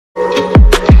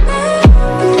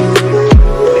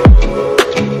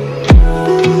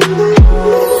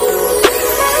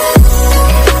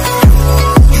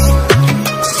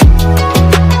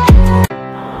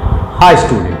Hi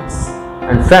students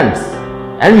and friends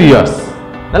and viewers,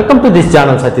 welcome to this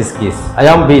channel Satish Keys. I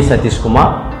am B. Satish Kumar,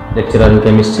 lecturer in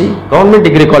chemistry, Government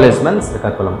Degree College Men's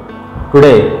Srikakulam.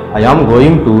 Today I am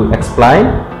going to explain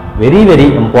very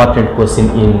important question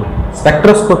in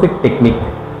spectroscopic technique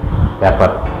paper.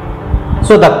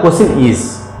 So the question is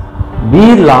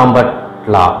Beer-Lambert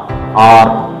law or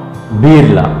Beer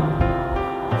law.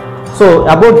 So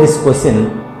about this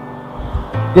question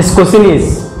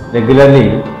is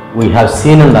regularly we have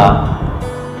seen in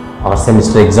our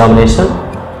semester examination.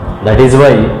 That is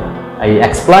why I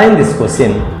explain this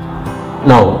question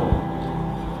now.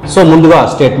 So ముందుగా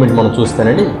statement మనం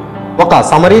చూస్తానండి. ఒక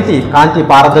సమరీతి కాంతి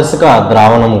పారదర్శక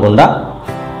ద్రావణం గుండా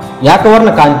ఏకవర్ణ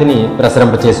కాంతిని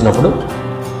ప్రసరింపచేసినప్పుడు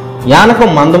యానకం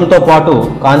మందంతో పాటు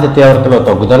కాంతి తీవ్రతలో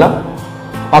తగ్గుదల,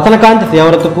 పతన కాంతి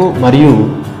తీవ్రతకు మరియు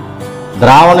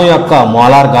ద్రావణం యొక్క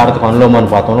మోలార్ గాఢతకు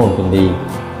అనులోమానుపాతంలో ఉంటుంది.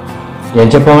 ఏం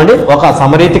చెప్పామండి? ఒక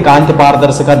సమరీతి కాంతి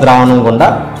పారదర్శక ద్రావణం గుండా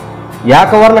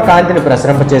ఏకవర్ణ కాంతిని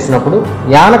ప్రసరింపచేసినప్పుడు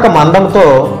యానక మందంతో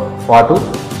పాటు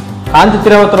కాంతి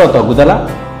తీవ్రతలో తగ్గుదల,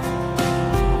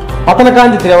 పతన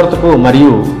కాంతి తీవ్రతకు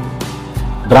మరియు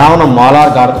ద్రావణం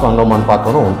మోలార్ గాఢతకు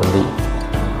అనులోమానుపాతంలో ఉంటుంది.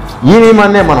 ఈ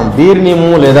నియమాన్నే మనం బీర్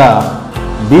నియమం లేదా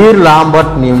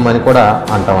బీర్-లాంబర్ట్ నియమం అని కూడా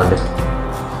అంటామండి.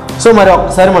 సో మరి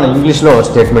ఒక్కసారి మనం ఇంగ్లీష్లో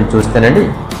statement చూస్తేనండి,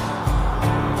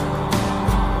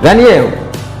 when a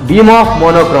beam of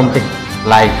monochromatic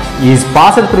light is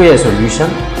passed through a solution,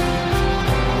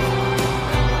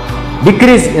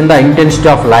 decrease in the intensity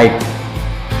of light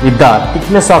with the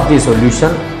thickness of the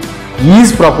solution is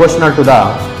proportional to the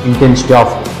intensity of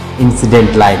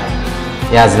incident light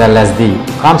as well as the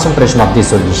concentration of the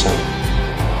solution.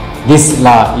 This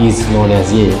law is known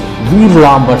as a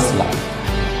Beer-Lambert's law.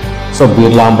 So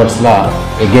Beer-Lambert's law,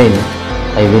 again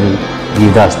I will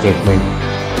give the statement.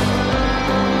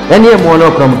 When a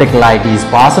monochromatic light is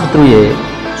passed through a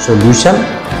solution,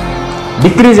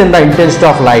 decrease in the intensity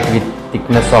of light with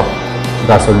thickness of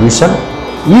the solution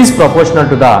is proportional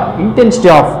to the intensity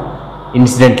of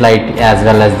incident light as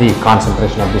well as the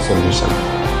concentration of the solution.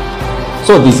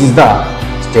 So this is the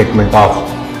statement of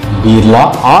Beer law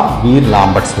or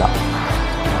Beer-Lambert's law.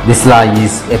 This law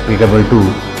is applicable to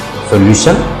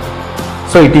solution.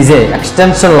 So it is a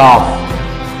extension law of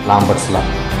Lambert's law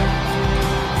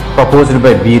proposed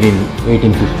by Beer in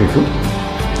 1852.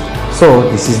 So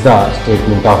this is the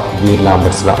statement of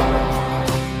Beer-Lambert's law.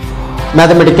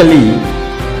 Mathematically,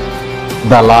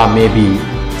 the law may be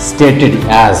stated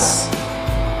as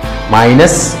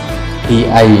minus di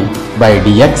by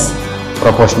dx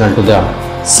proportional to the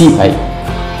Ci.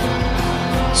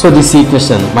 So this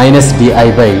equation minus di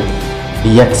by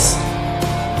dx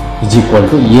is equal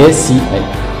to ACi.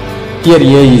 Here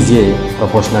A is a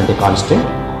proportionality constant.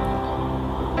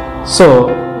 So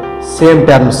same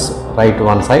terms write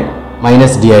one side.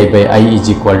 Minus di by I is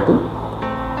equal to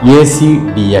AC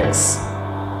dx.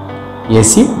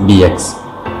 AC dx.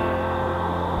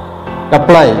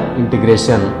 Apply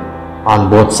integration on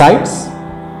both sides.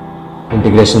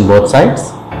 Integration both sides.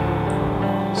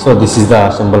 So this is the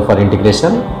symbol for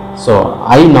integration. So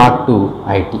I naught to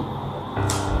IT.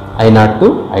 I naught to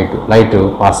I2. Light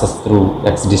passes through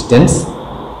x distance.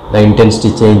 The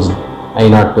intensity change I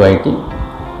naught to IT.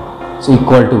 So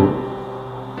equal to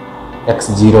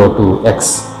x0 to x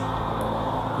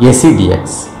AC dx.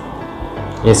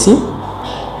 AC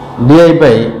di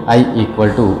by I equal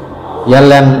to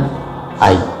ln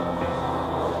I.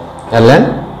 ln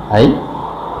I.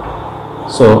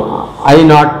 So I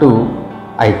naught to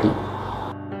IT.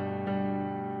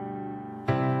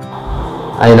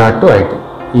 I naught to IT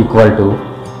equal to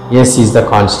AC is the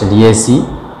constant AC.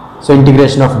 So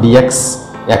integration of dx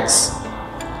x.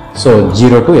 So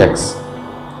 0 to x.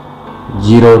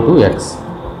 0 to x.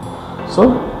 So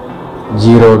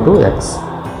 0 to x.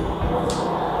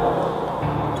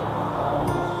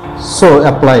 So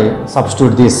apply,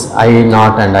 substitute this I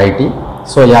naught and IT.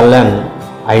 So ln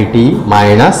IT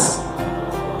minus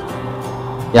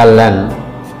ln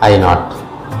I naught.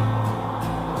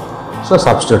 So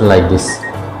substitute like this.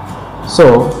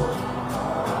 So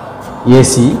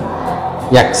AC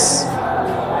x.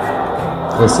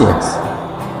 AC x.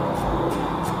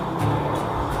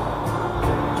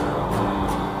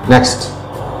 Next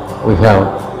we have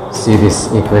see this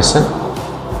equation.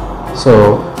 So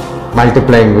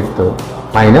multiplying with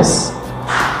minus.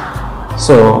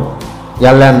 So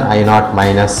ln I naught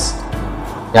minus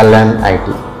ln IT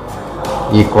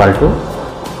equal to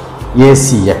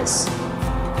ACX.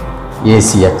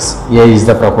 ACX. A is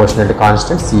the proportionality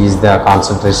constant, C is the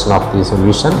concentration of the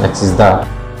solution, X is the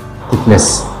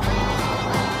thickness.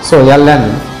 So ln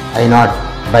I naught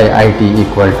by IT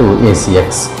equal to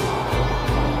ACX.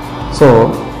 So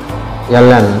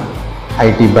ln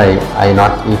it by I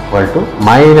naught equal to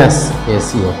minus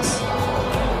ACX.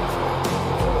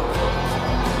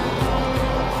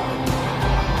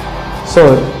 So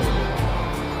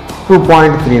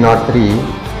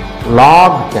 2.303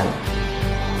 log 10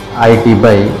 it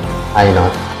by I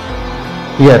naught.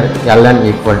 Here ln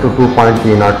equal to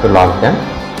 2.302 log 10.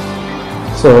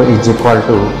 So is equal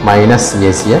to minus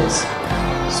ACX.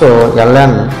 So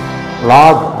ln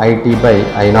log it by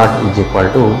I naught is equal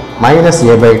to minus a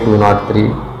by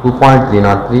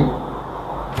 2.303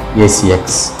 ACX,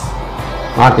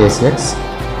 not ACX,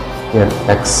 here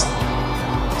x.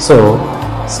 So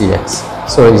Cx.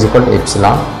 So is equal to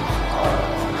epsilon.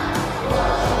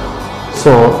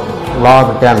 So log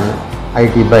 10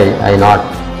 it by I naught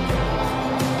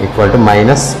equal to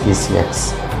minus ECX.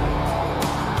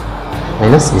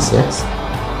 Minus ECX.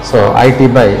 So it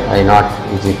by I naught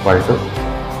is equal to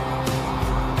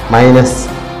minus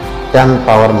 10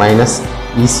 power minus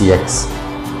ECX.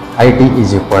 it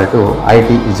is equal to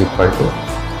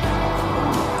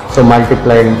so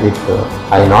multiplied with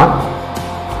I naught.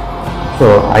 So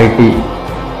it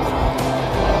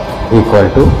equal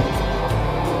to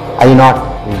I naught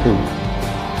into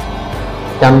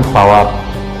 10 power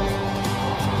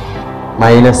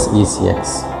minus ECX.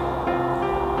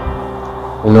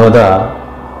 You know the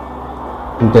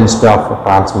intensity of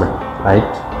transmit,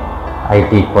 right?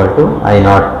 it equal to I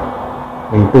naught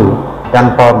into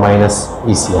 10 power minus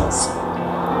ECX.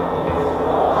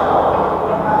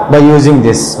 By using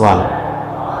this one,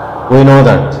 we know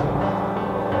that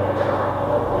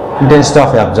intensity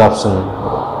of absorption,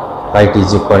 right,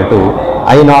 is equal to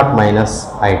I naught minus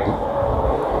it,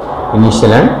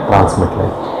 initial and transmit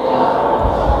line.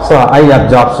 So I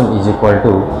absorption is equal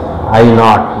to I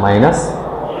naught minus,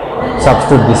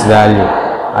 substitute this value,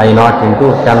 I naught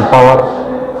into 10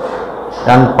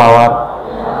 power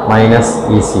minus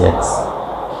ECX.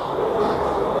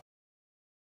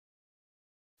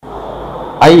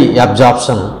 I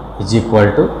absorption is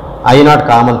equal to I naught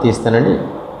common తీస్తానండి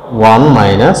 1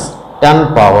 minus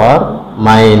 10 power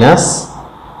minus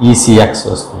ECX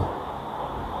వస్తుంది.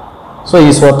 So ఈ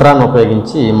సూత్రాన్ని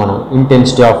ఉపయోగించి మనం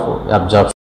intensity of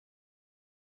absorption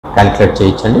calculate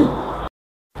చేయొచ్చండి.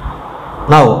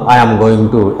 Now I am going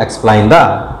to explain the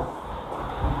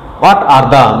what are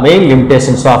the main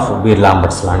limitations of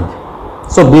Beer-Lambert's law.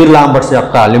 So Beer-Lambert's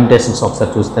యొక్క limitations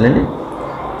ఒకసారి చూస్తానండి.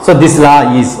 So this law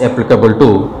is applicable to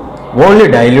only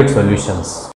dilute solutions.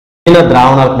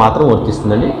 ద్రావణాలకు మాత్రం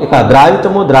వర్తిస్తుందండి. ఇక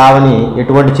ద్రావితము ద్రావణి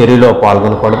ఎటువంటి చర్యలో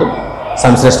పాల్గొనకూడదు,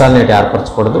 సంశ్లిష్టాలను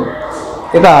ఏర్పరచకూడదు.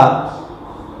 ఇక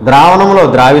ద్రావణంలో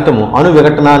ద్రావితము అణు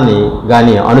విఘటనాన్ని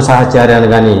కానీ అణు సహచర్యాన్ని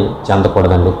కానీ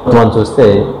చెందకూడదండి. మనం చూస్తే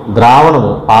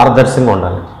ద్రావణము పారదర్శకంగా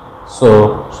ఉండాలి. So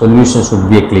solution should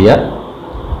be clear.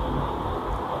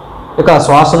 ఇక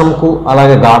శ్వాసనంకు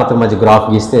అలాగే గాఢత మధ్య గ్రాఫ్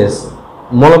గీస్తే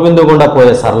మూలబిందువు గుండా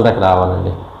పోయే సరళరేఖ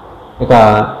రావాలండి. ఇక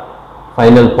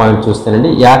ఫైనల్ పాయింట్ చూస్తేనండి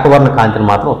ఏకవర్ణ కాంతిని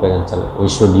మాత్రం ఉపయోగించాలి. We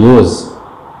should use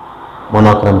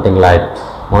monochromatic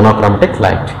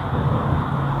light.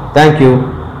 Thank you.